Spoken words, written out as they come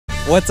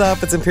What's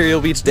up? It's Imperial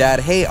Beach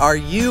Dad. Hey, are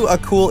you a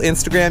cool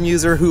Instagram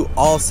user who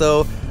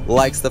also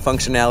likes the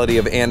functionality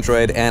of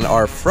Android and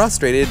are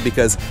frustrated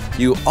because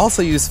you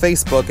also use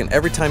Facebook, and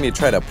every time you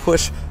try to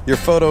push your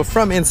photo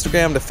from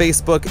Instagram to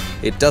Facebook,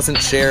 it doesn't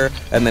share,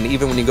 and then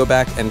even when you go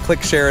back and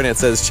click share and it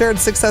says shared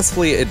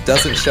successfully, it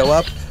doesn't show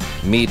up?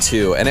 Me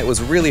too, and it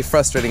was really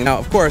frustrating. Now,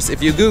 of course,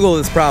 if you Google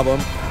this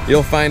problem,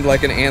 you'll find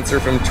like an answer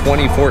from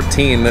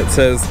 2014 that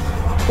says,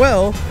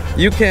 well,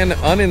 you can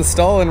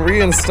uninstall and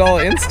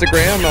reinstall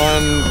Instagram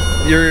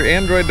on your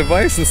Android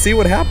device and see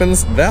what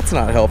happens. That's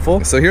not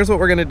helpful. So here's what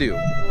we're gonna do.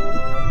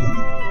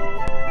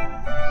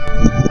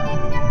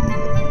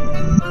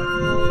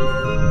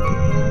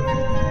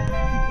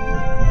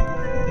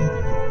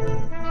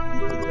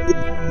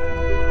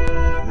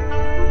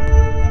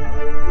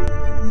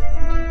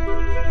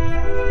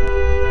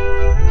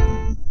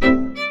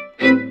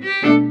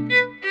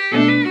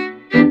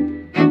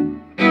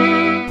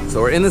 So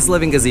we're in this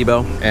living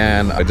gazebo,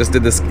 and I just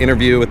did this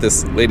interview with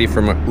this lady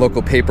from a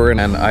local paper, and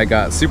I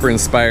got super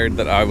inspired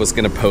that I was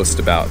gonna post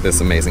about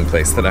this amazing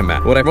place that I'm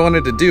at. What I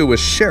wanted to do was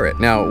share it.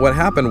 Now, what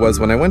happened was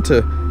when I went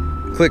to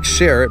click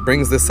share, it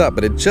brings this up,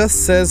 but it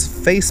just says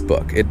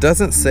Facebook. It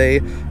doesn't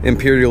say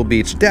Imperial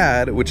Beach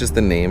Dad, which is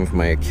the name of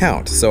my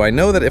account. So I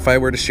know that if I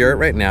were to share it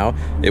right now,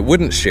 it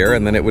wouldn't share,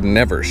 and then it would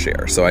never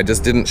share. So I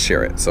just didn't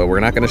share it. So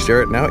we're not gonna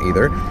share it now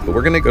either, but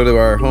we're gonna go to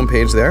our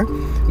homepage there.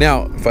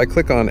 Now, if I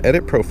click on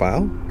edit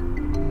profile,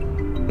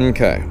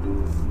 okay,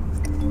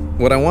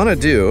 what I want to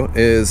do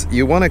is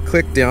you want to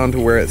click down to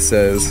where it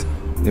says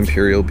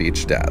Imperial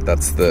Beach Dad.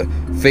 That's the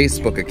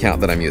Facebook account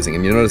that I'm using,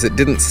 and you notice it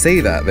didn't say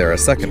that there a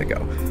second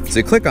ago. So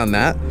you click on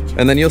that,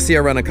 and then you'll see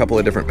I run a couple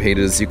of different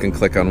pages. You can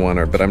click on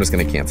one, but I'm just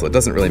going to cancel. It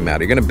doesn't really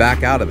matter. You're going to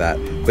back out of that,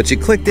 but you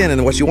clicked in,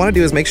 and what you want to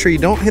do is make sure you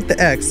don't hit the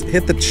X,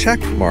 hit the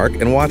check mark,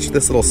 and watch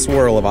this little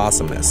swirl of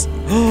awesomeness.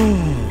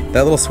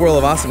 That little swirl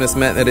of awesomeness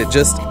meant that it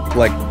just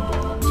like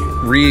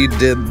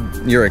redid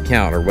your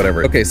account or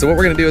whatever. Okay, so what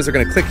we're gonna do is we're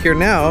gonna click here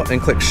now and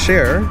click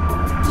share.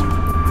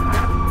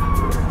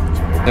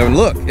 Now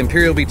look,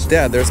 Imperial Beach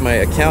Dad, there's my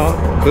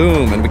account,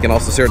 boom, and we can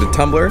also share to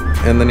Tumblr,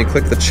 and then you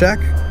click the check.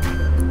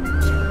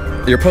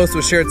 Your post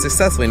was shared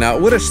successfully. Now,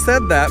 it would have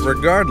said that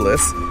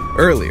regardless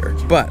earlier,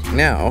 but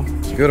now,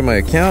 go to my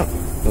account,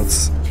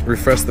 let's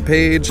refresh the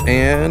page,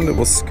 and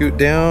we'll scoot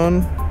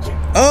down.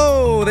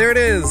 Oh, there it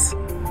is!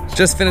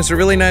 Just finished a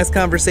really nice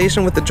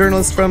conversation with the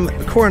journalist from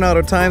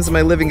Coronado Times in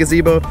my living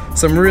gazebo.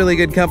 Some really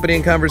good company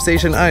and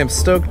conversation. I am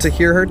stoked to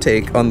hear her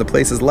take on the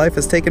places life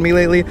has taken me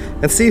lately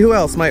and see who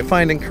else might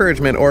find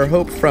encouragement or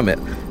hope from it.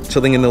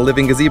 Chilling in the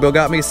living gazebo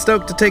got me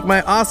stoked to take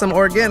my awesome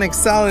organic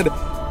salad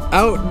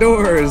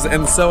outdoors,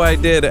 and so I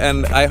did,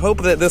 and I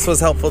hope that this was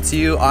helpful to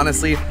you.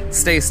 Honestly,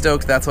 stay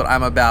stoked, that's what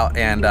I'm about,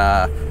 and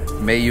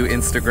may you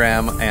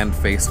Instagram and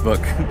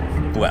Facebook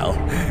well.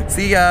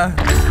 See ya!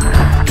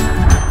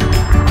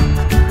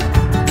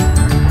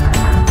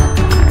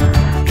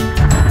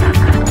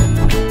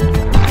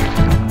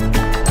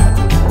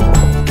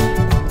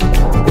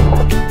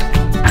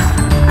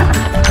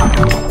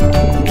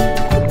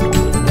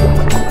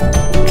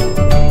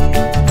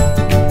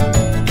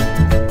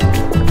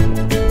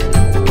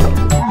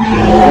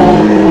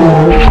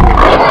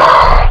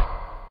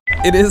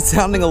 It is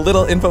sounding a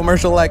little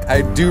infomercial-like,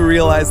 I do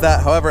realize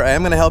that. However, I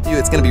am gonna help you.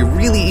 It's gonna be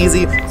really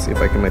easy. Let's see if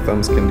my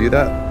thumbs can do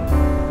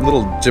that.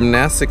 Little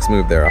gymnastics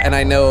move there. And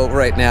I know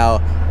right now,